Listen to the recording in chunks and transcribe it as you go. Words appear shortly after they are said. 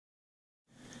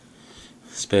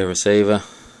spare receiver,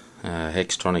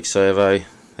 hextronic servo.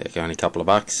 They're only a couple of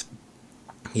bucks.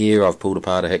 Here I've pulled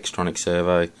apart a hextronic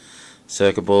servo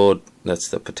circuit board. That's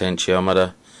the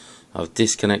potentiometer. I've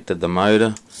disconnected the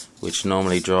motor, which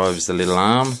normally drives the little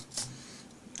arm,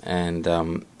 and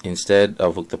instead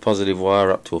I've hooked the positive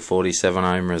wire up to a 47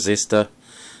 ohm resistor,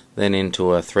 then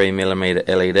into a 3mm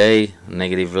LED,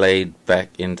 negative lead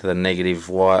back into the negative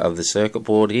wire of the circuit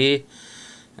board here,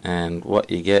 and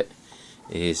what you get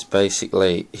is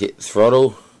basically hit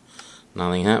throttle,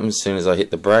 nothing happens. As soon as I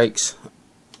hit the brakes,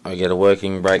 I get a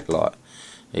working brake light.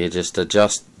 You just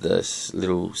adjust this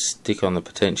little stick on the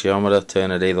potentiometer,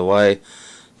 turn it either way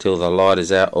till the light is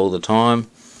out all the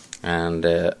time, and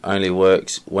only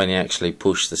works when you actually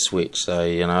push the switch. So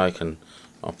I can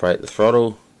operate the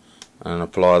throttle and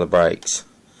apply the brakes.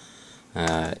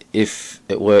 If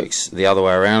it works the other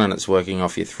way around and it's working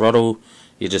off your throttle,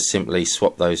 you just simply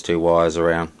swap those two wires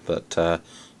around. But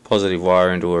positive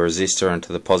wire into a resistor and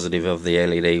to the positive of the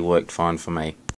LED worked fine for me.